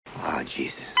Oh,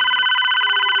 Jesus.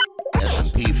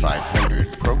 S&P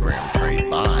 500 program trade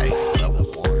buy level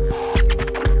 1.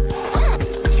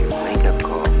 It's your wake-up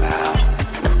call, pal.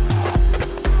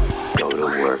 Go to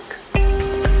work.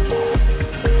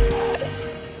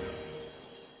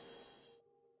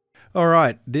 All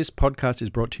right, this podcast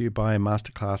is brought to you by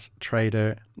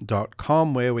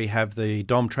masterclasstrader.com, where we have the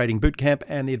DOM Trading Bootcamp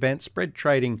and the Advanced Spread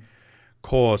Trading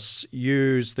course.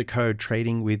 Use the code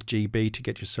TradingWithGB to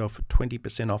get yourself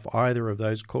 20% off either of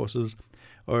those courses.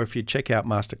 Or if you check out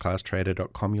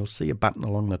masterclasstrader.com, you'll see a button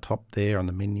along the top there on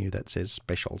the menu that says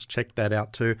specials. Check that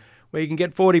out too, where you can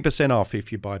get 40% off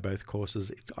if you buy both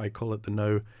courses. I call it the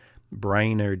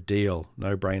no-brainer deal.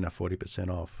 No-brainer,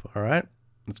 40% off. All right,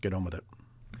 let's get on with it.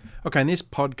 Okay, in this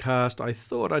podcast, I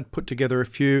thought I'd put together a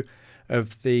few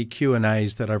of the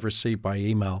Q&As that I've received by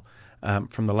email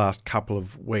from the last couple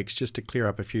of weeks, just to clear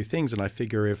up a few things. And I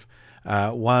figure if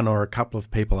one or a couple of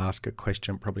people ask a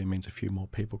question, probably means a few more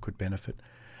people could benefit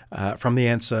from the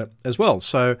answer as well.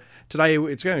 So today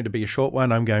it's going to be a short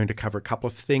one. I'm going to cover a couple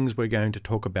of things. We're going to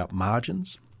talk about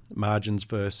margins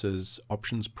versus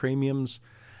options premiums.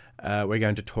 We're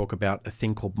going to talk about a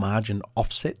thing called margin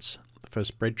offsets for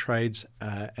spread trades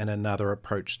and another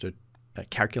approach to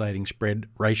calculating spread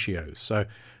ratios. So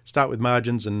start with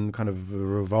margins and kind of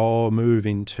move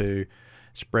into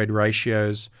spread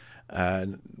ratios.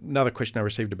 Another question I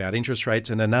received about interest rates,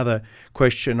 and another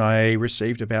question I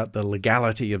received about the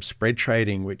legality of spread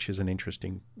trading, which is an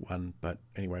interesting one. But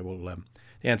anyway,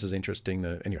 the answer's interesting.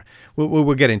 Anyway,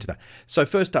 we'll get into that. So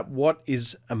first up, what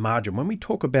is a margin? When we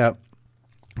talk about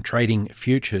trading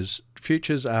futures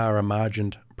are a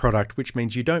margined product, which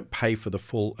means you don't pay for the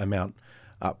full amount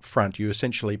up front. You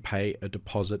essentially pay a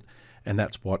deposit, and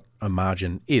that's what a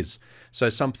margin is. So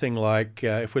something like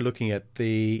if we're looking at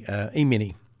the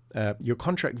E-mini, your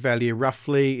contract value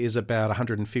roughly is about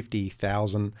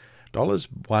 $150,000,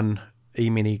 one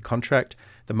E-mini contract.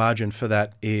 The margin for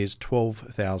that is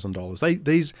 $12,000.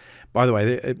 These, by the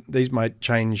way, these might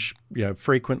change,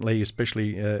 frequently,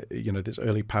 especially this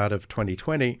early part of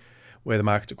 2020, where the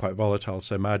markets are quite volatile.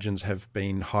 So margins have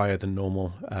been higher than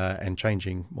normal and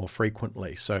changing more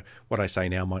frequently. So what I say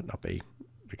now might not be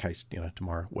the case,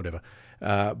 tomorrow, whatever.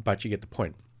 But you get the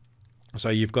point. So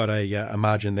you've got a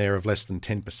margin there of less than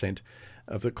 10%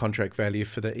 of the contract value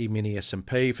for the E-mini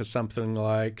S&P. For something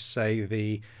like, say,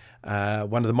 the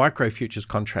one of the micro futures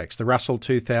contracts, the Russell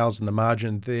 2000, the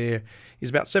margin there is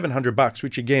about $700,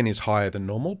 which again is higher than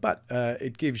normal, but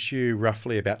it gives you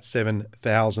roughly about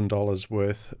 $7,000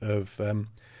 worth of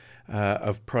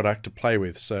product to play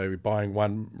with. So buying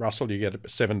one Russell, you get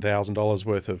 $7,000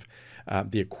 worth of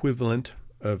the equivalent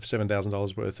of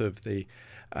 $7,000 worth of the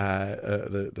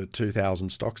 2,000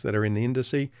 stocks that are in the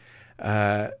indice,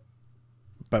 but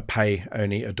pay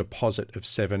only a deposit of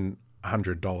 $700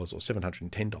 or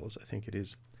 $710, I think it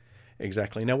is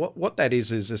exactly. Now, what that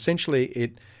is essentially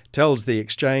it tells the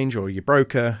exchange or your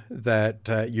broker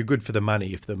that you're good for the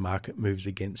money if the market moves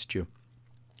against you.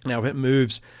 Now, if it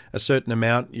moves a certain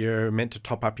amount, you're meant to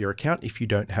top up your account if you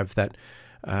don't have that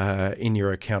in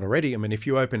your account already. I mean, if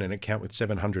you open an account with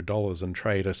 $700 and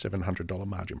trade a $700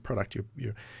 margin product,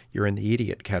 you're in the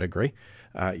idiot category.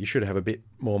 You should have a bit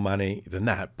more money than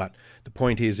that. But the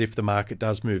point is, if the market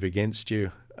does move against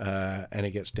you and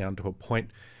it gets down to a point,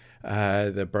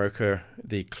 the broker,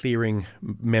 the clearing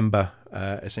member,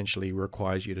 essentially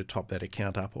requires you to top that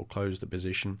account up or close the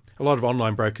position. A lot of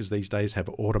online brokers these days have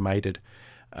automated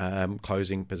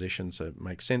closing positions. So it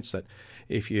makes sense that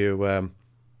if you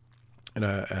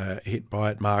hit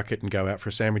buy at market and go out for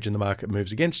a sandwich and the market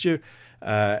moves against you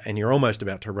and you're almost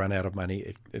about to run out of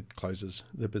money, it closes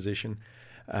the position.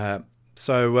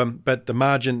 But the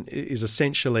margin is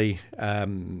essentially,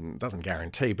 doesn't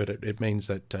guarantee, but it means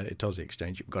that it tells the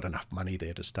exchange you've got enough money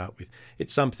there to start with.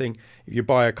 It's something, if you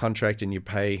buy a contract and you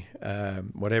pay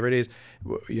whatever it is,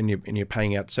 and you're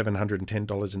paying out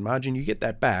 $710 in margin, you get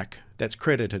that back. That's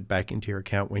credited back into your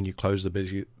account when you close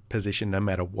the position, no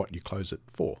matter what you close it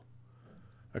for.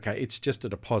 Okay, it's just a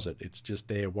deposit. It's just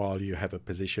there while you have a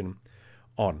position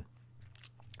on.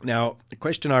 Now, the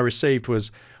question I received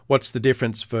was, what's the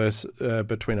difference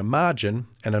between a margin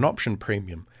and an option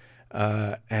premium?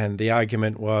 And the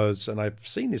argument was, and I've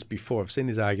seen this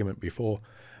argument before,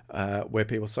 where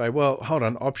people say, well, hold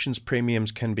on, options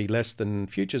premiums can be less than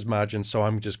futures margins, so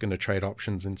I'm just going to trade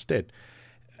options instead.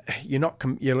 It's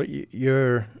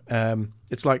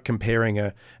like comparing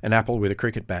an apple with a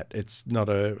cricket bat. It's not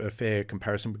a fair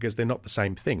comparison because they're not the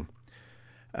same thing.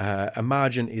 A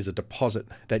margin is a deposit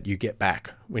that you get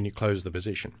back when you close the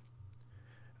position.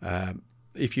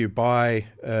 If you buy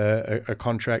a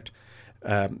contract,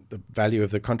 the value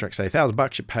of the contract, say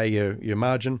 $1,000, you pay your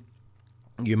margin.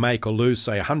 you make or lose,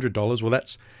 say, $100, well,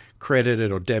 that's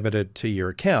credited or debited to your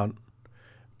account,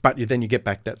 but then you get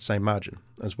back that same margin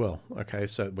as well. Okay,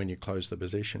 so when you close the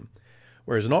position.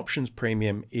 Whereas an options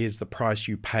premium is the price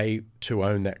you pay to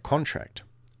own that contract.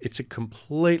 It's a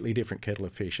completely different kettle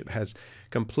of fish. It has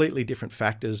completely different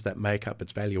factors that make up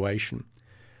its valuation,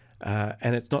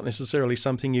 and it's not necessarily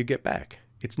something you get back.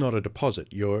 It's not a deposit.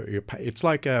 It's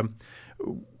like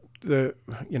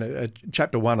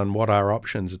chapter 1 on what are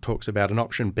options. It talks about an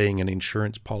option being an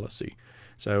insurance policy.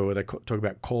 So they talk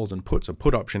about calls and puts. A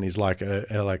put option is like a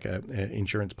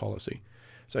insurance policy.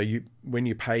 So when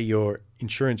you pay your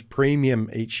insurance premium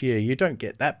each year, you don't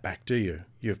get that back, do you?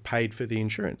 You've paid for the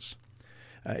insurance.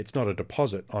 It's not a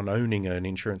deposit on owning an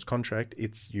insurance contract.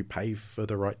 It's you pay for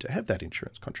the right to have that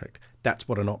insurance contract. That's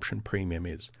what an option premium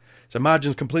is. So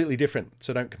margin's completely different,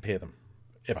 so don't compare them,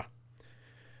 ever.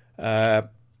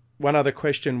 One other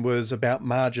question was about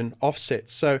margin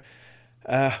offsets. So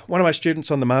one of my students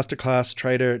on the masterclass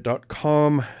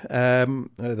trader.com,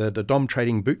 the DOM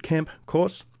Trading Bootcamp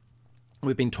course,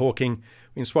 we've been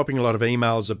swapping a lot of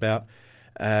emails about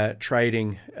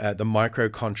trading the micro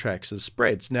contracts as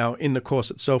spreads. Now, in the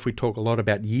course itself, we talk a lot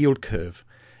about yield curve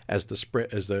as the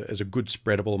spread as a good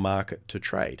spreadable market to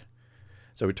trade.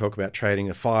 So we talk about trading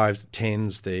the 5s, the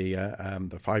 10s,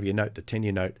 the 5-year note, the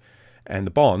 10-year note, and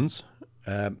the bonds,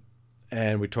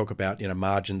 and we talk about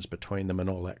margins between them and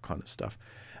all that kind of stuff.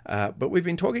 But we've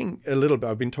been talking a little bit.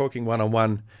 I've been talking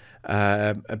one-on-one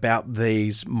about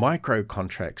these micro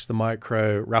contracts, the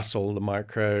micro Russell, the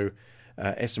micro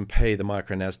S&P, the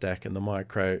micro NASDAQ, and the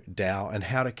micro Dow, and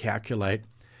how to calculate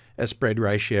a spread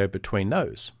ratio between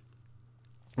those,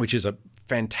 which is a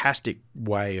fantastic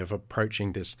way of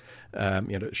approaching this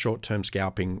short-term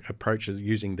scalping approaches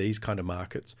using these kind of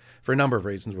markets for a number of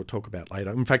reasons we'll talk about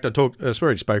later. In fact, I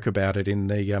already spoke about it in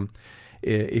the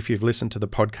if you've listened to the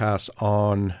podcast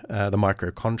on the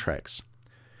micro contracts,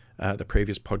 the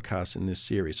previous podcasts in this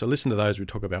series. So listen to those. We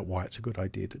talk about why it's a good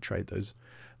idea to trade those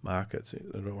markets.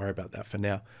 Don't worry about that for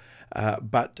now.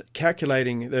 But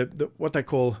calculating what they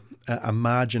call a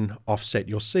margin offset,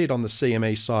 you'll see it on the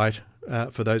CME site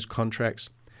for those contracts,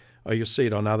 or you'll see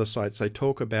it on other sites. They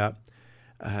talk about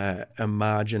a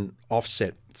margin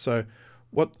offset. So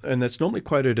and that's normally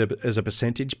quoted as a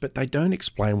percentage, but they don't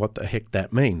explain what the heck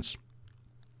that means.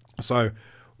 So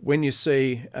when you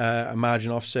see a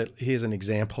margin offset, here's an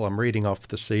example. I'm reading off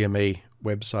the CME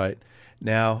website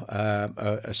now.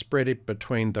 A spread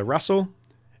between the Russell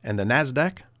and the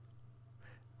NASDAQ.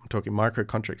 I'm talking micro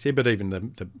contracts here, but even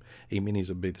the E-minis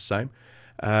would be the same.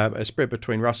 A spread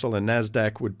between Russell and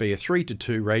NASDAQ would be a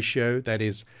 3-to-2 ratio. That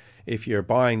is, if you're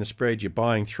buying the spread, you're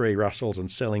buying 3 Russells and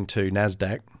selling 2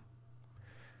 NASDAQ.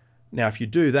 Now, if you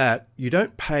do that, you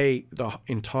don't pay the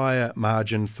entire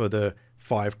margin for the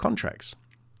 5 contracts.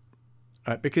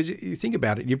 Because you think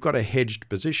about it, you've got a hedged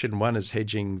position. One is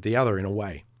hedging the other in a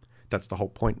way. That's the whole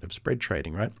point of spread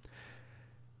trading, right?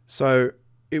 So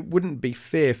it wouldn't be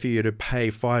fair for you to pay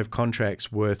 5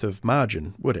 contracts worth of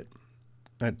margin, would it?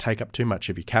 It'd take up too much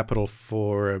of your capital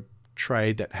for a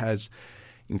trade that has,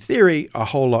 in theory, a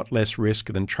whole lot less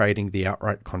risk than trading the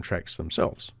outright contracts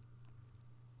themselves.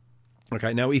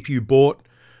 Okay, now if you bought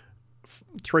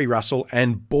 3 Russell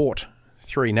and bought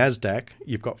 3 NASDAQ,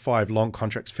 you've got 5 long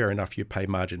contracts, fair enough, you pay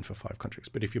margin for 5 contracts.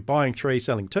 But if you're buying 3,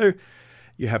 selling 2,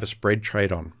 you have a spread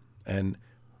trade on, and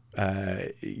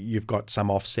you've got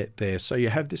some offset there. So you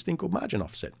have this thing called margin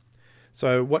offset.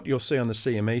 So what you'll see on the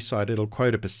CME side, it'll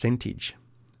quote a percentage.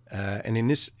 And in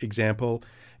this example,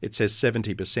 it says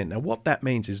 70%. Now, what that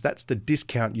means is that's the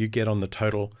discount you get on the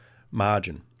total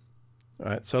margin. All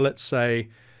right, so let's say,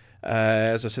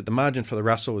 as I said, the margin for the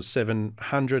Russell is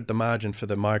 700. The margin for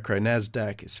the micro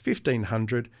NASDAQ is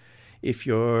 1,500. If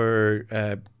you're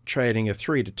trading a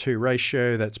 3-to-2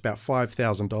 ratio, that's about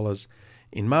 $5,000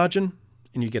 in margin,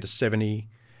 and you get a 70%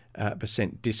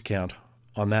 discount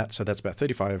on that. So that's about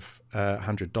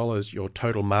 $3,500. Your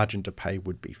total margin to pay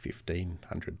would be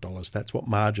 $1,500. That's what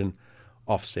margin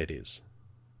offset is.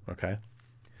 Okay.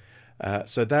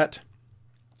 So that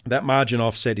margin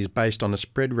offset is based on a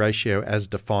spread ratio as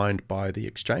defined by the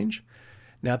exchange.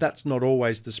 Now, that's not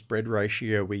always the spread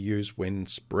ratio we use when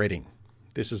spreading.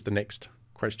 This is the next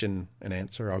question and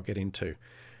answer I'll get into.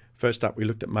 First up, we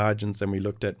looked at margins, then we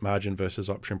looked at margin versus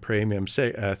option premium.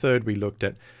 Third, we looked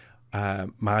at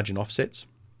margin offsets,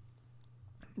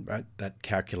 right? That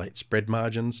calculates spread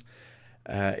margins.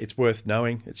 It's worth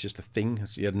knowing. It's just a thing.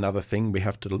 It's yet another thing we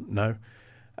have to know.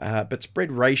 But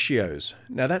spread ratios,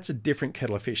 now that's a different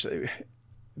kettle of fish.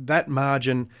 That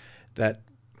margin, the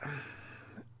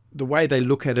way they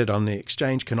look at it on the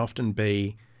exchange can often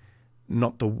be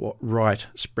not the right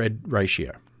spread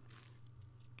ratio.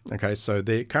 Okay, so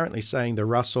they're currently saying the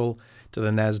Russell to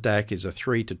the NASDAQ is a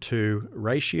 3-to-2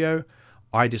 ratio.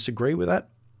 I disagree with that.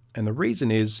 And the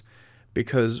reason is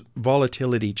because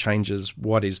volatility changes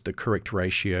what is the correct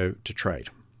ratio to trade.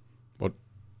 Well,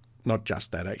 not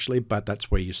just that actually, but that's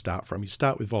where you start from. You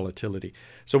start with volatility.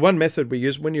 So one method we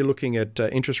use when you're looking at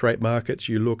interest rate markets,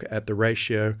 you look at the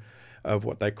ratio of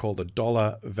what they call the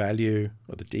dollar value,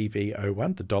 or the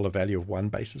DV01, the dollar value of 1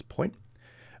 basis point.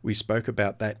 We spoke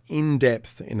about that in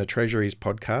depth in the Treasuries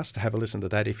podcast. Have a listen to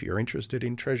that if you're interested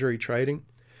in Treasury trading.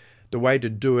 The way to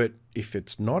do it, if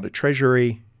it's not a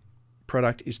Treasury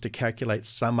product, is to calculate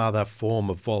some other form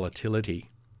of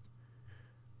volatility,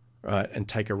 right, and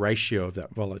take a ratio of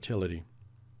that volatility.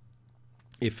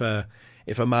 If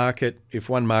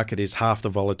one market is half the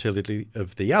volatility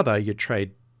of the other, you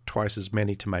trade twice as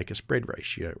many to make a spread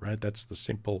ratio, right? That's the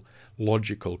simple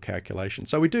logical calculation.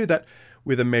 So we do that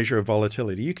with a measure of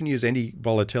volatility. You can use any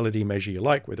volatility measure you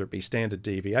like, whether it be standard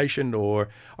deviation, or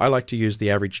I like to use the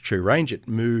average true range. It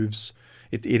moves,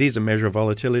 it is a measure of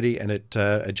volatility, and it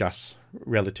adjusts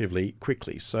relatively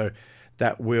quickly. So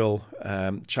that will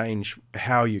change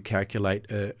how you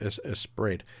calculate a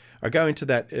spread. I go into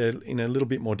that in a little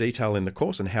bit more detail in the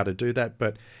course and how to do that,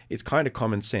 but it's kind of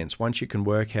common sense. Once you can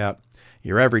work out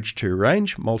your average true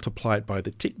range, multiply it by the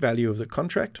tick value of the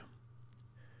contract.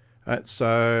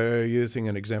 So using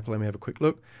an example, let me have a quick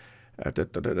look. So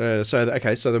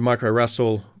the Micro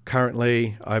Russell,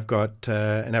 currently I've got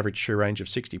an average true range of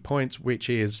 60 points, which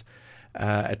is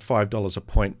at $5 a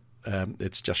point.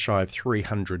 It's just shy of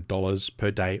 $300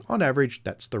 per day on average.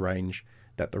 That's the range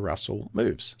that the Russell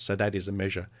moves. So that is a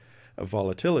measure of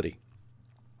volatility,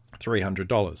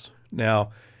 $300.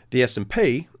 Now, the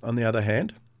S&P, on the other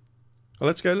hand,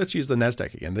 let's use the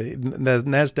NASDAQ again. The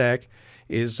NASDAQ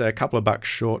is a couple of bucks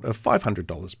short of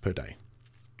 $500 per day.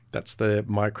 That's the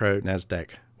micro NASDAQ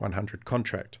 100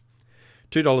 contract.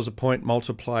 $2 a point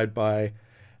multiplied by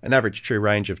an average true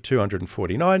range of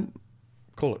 249,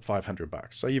 call it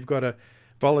 $500. So you've got a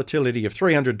volatility of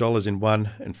 $300 in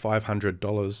one and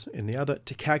 $500 in the other.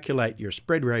 To calculate your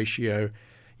spread ratio,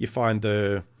 you find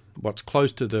what's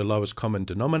close to the lowest common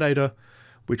denominator,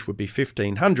 which would be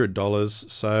 $1,500.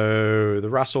 So the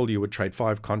Russell, you would trade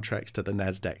 5 contracts to the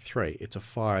NASDAQ 3. It's a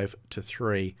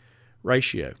 5-to-3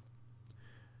 ratio.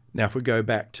 Now, if we go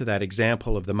back to that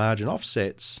example of the margin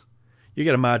offsets, you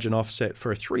get a margin offset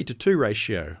for a 3-to-2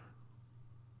 ratio,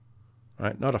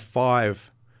 right? Not a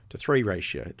 5-to-3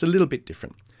 ratio. It's a little bit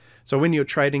different. So when you're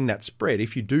trading that spread,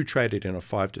 if you do trade it in a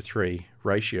 5-to-3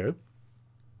 ratio,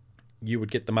 you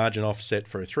would get the margin offset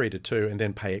for a 3-to-2 and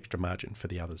then pay extra margin for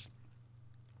the others,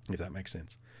 if that makes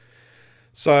sense.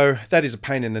 So that is a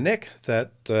pain in the neck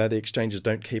that the exchanges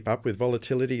don't keep up with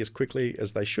volatility as quickly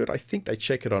as they should. I think they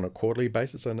check it on a quarterly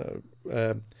basis, at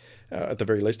the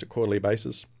very least a quarterly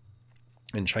basis,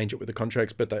 and change it with the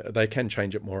contracts, but they can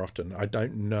change it more often. I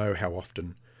don't know how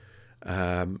often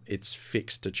it's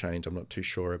fixed to change. I'm not too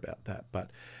sure about that. But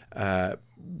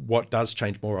what does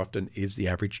change more often is the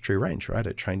average true range, right?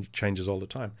 It changes all the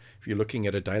time. If you're looking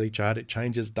at a daily chart, it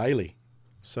changes daily.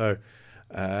 So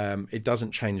it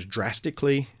doesn't change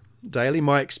drastically daily.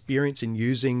 My experience in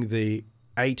using the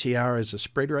ATR as a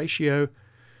spread ratio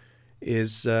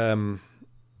is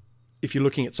if you're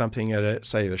looking at something at,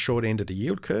 say, the short end of the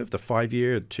yield curve, the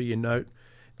 5-year, 2-year note,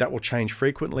 that will change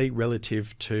frequently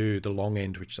relative to the long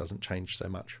end, which doesn't change so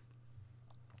much.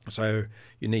 So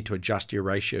you need to adjust your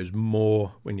ratios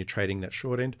more when you're trading that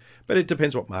short end. But it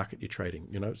depends what market you're trading.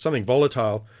 Something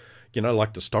volatile,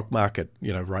 like the stock market,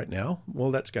 right now, well,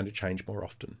 that's going to change more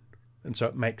often. And so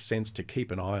it makes sense to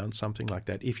keep an eye on something like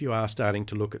that. If you are starting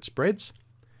to look at spreads,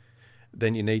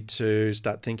 then you need to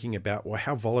start thinking about, well,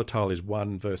 how volatile is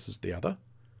one versus the other?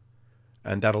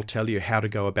 And that'll tell you how to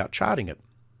go about charting it.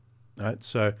 Right?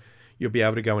 So you'll be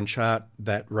able to go and chart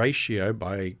that ratio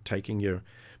by taking your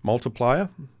multiplier.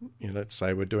 Let's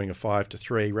say we're doing a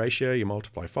 5-to-3 ratio. You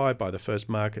multiply 5 by the first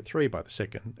market, 3 by the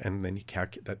second, and then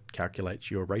that calculates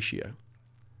your ratio.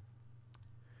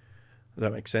 Does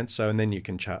that make sense? So, and then you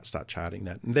can start charting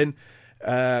that. And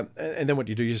then what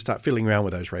you do, you just start fiddling around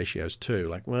with those ratios too.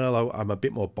 Like, well, I'm a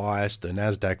bit more biased, the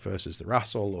NASDAQ versus the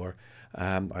Russell, or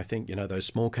I think, those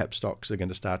small cap stocks are going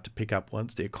to start to pick up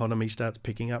once the economy starts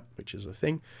picking up, which is a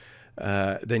thing.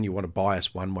 Then you want to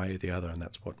bias one way or the other, and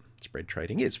that's what spread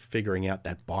trading is, figuring out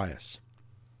that bias.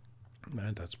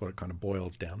 And that's what it kind of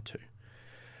boils down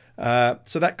to.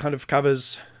 So that kind of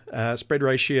covers spread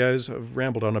ratios. I've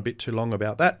rambled on a bit too long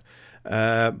about that.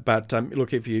 But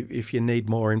look, if you need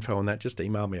more info on that, just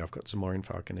email me. I've got some more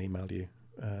info. I can email you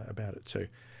about it too.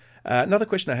 Another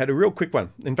question I had, a real quick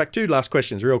one. In fact, 2 last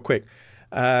questions, real quick.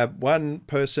 One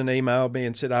person emailed me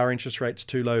and said, are interest rates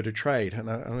too low to trade? And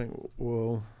I think,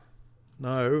 well,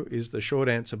 no, is the short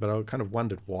answer, but I kind of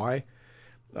wondered why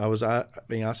I was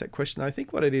being asked that question. I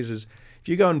think what it is if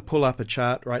you go and pull up a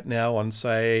chart right now on,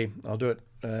 say, I'll do it,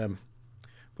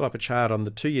 pull up a chart on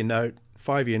the 2-year note,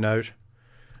 5-year note,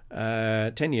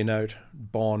 10-year note,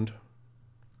 bond,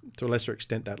 to a lesser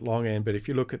extent that long end, but if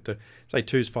you look at the, say,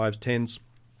 2s, 5s, 10s,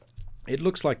 it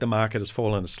looks like the market has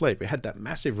fallen asleep. We had that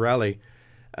massive rally,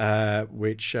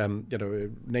 which,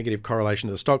 negative correlation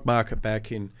to the stock market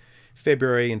back in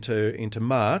February into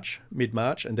March,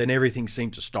 mid-March, and then everything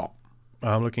seemed to stop.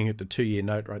 I'm looking at the 2-year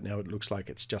note right now. It looks like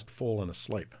it's just fallen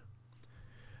asleep.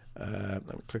 Let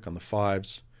me click on the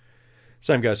 5s.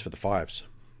 Same goes for the 5s.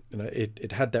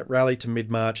 It had that rally to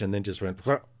mid-March and then just went,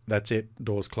 that's it,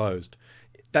 doors closed.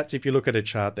 That's if you look at a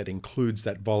chart that includes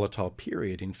that volatile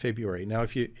period in February. Now,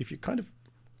 if you kind of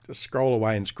scroll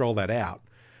away and scroll that out,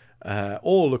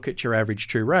 or look at your average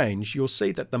true range, you'll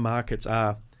see that the markets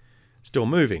are still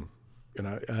moving.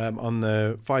 On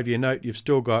the 5-year note, you've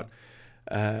still got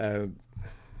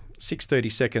 630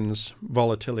 seconds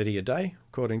volatility a day,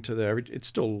 according to the average. It's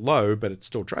still low, but it's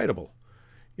still tradable.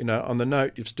 On the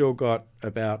note, you've still got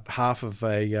about half of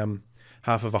a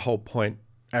whole point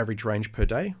average range per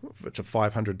day. If it's a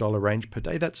 $500 range per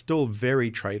day, that's still very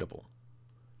tradable.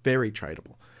 Very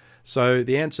tradable. So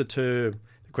the answer to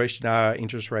the question, are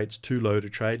interest rates too low to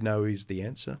trade? No is the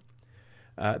answer.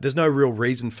 There's no real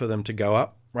reason for them to go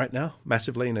up right now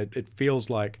massively, and it feels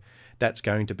like that's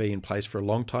going to be in place for a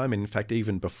long time. And in fact,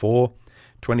 even before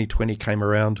 2020 came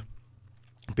around,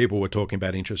 people were talking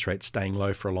about interest rates staying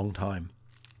low for a long time.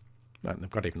 They've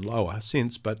got even lower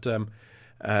since, but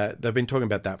they've been talking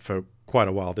about that for quite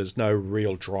a while. There's no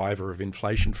real driver of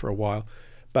inflation for a while,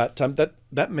 but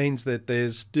that means that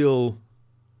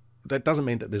that doesn't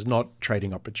mean that there's not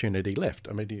trading opportunity left.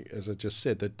 I mean, as I just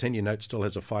said, the 10-year note still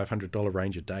has a $500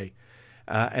 range a day,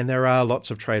 and there are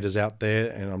lots of traders out there,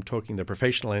 and I'm talking the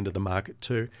professional end of the market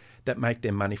too, that make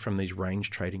their money from these range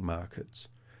trading markets.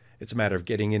 It's a matter of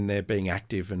getting in there, being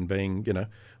active, and being,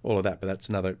 all of that. But that's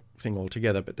another thing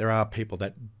altogether. But there are people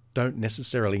that don't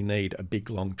necessarily need a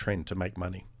big long trend to make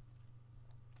money.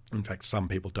 In fact, some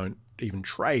people don't even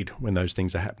trade when those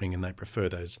things are happening, and they prefer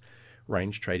those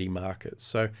range trading markets.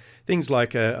 So things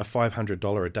like a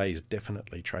 $500 a day is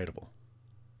definitely tradable.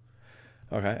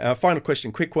 Okay, final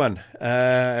question, quick one.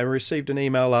 I received an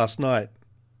email last night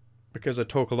because I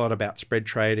talk a lot about spread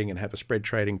trading and have a spread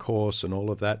trading course and all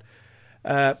of that.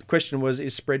 The question was,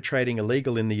 is spread trading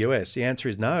illegal in the US? The answer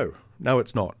is no. No,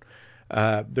 it's not.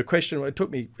 The question, I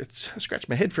scratched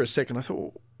my head for a second. I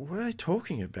thought, what are they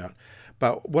talking about?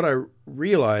 But what I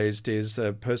realized is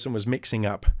the person was mixing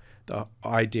up the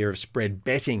idea of spread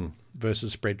betting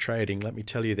versus spread trading. Let me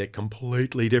tell you, they're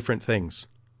completely different things.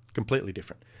 Completely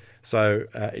different. So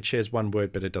it shares one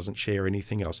word, but it doesn't share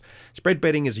anything else. Spread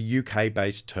betting is a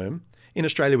UK-based term. In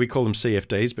Australia, we call them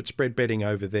CFDs, but spread betting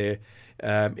over there,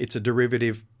 it's a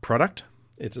derivative product.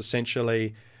 It's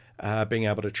essentially being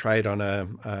able to trade on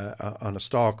a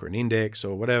stock or an index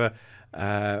or whatever.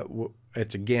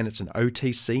 It's an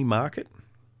OTC market.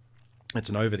 It's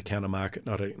an over-the-counter market,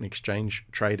 not an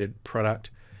exchange-traded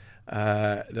product.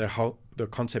 The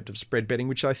concept of spread betting,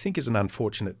 which I think is an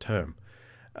unfortunate term,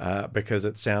 because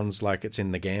it sounds like it's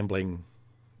in the gambling,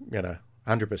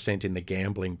 100% in the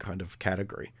gambling kind of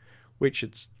category, which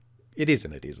it is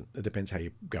and it isn't. It depends how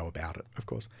you go about it, of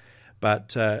course. But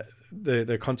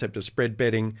the concept of spread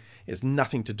betting is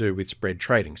nothing to do with spread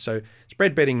trading. So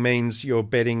spread betting means you're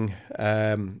betting,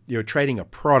 you're trading a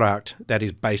product that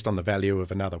is based on the value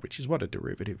of another, which is what a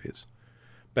derivative is.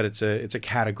 But it's a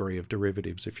category of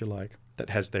derivatives, if you like, that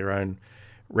has their own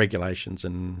regulations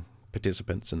and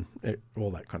participants and all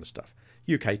that kind of stuff.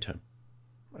 UK term.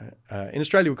 In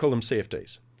Australia, we call them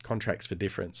CFDs, contracts for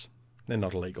difference. They're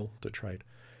not illegal to trade.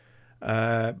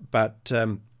 But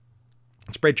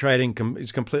spread trading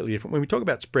is completely different. When we talk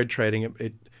about spread trading,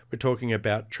 we're talking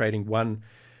about trading one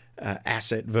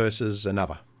asset versus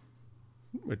another.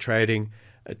 We're trading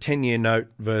a 10-year note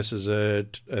versus a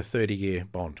 30-year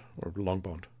bond or a long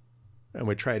bond. And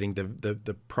we're trading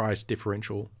the price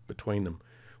differential between them.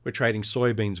 We're trading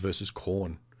soybeans versus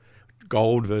corn,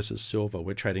 gold versus silver.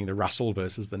 We're trading the Russell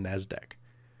versus the NASDAQ.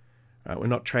 We're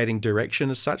not trading direction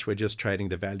as such. We're just trading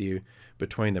the value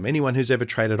between them. Anyone who's ever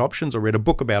traded options or read a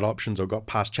book about options or got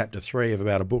past chapter 3 of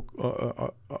about a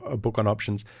book on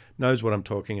options knows what I'm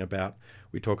talking about.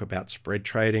 We talk about spread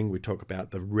trading. We talk about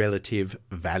the relative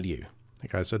value.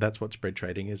 Okay, so that's what spread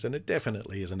trading is, and it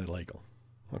definitely isn't illegal.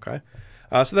 Okay,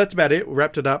 so that's about it. We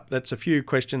wrapped it up. That's a few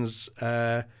questions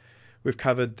we've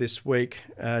covered this week.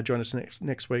 Join us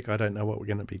next week. I don't know what we're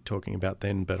going to be talking about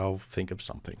then, but I'll think of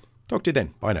something. Talk to you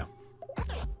then. Bye now.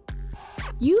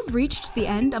 You've reached the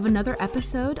end of another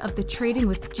episode of the Trading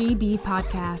with GB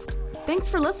podcast. Thanks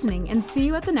for listening, and see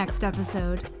you at the next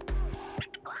episode.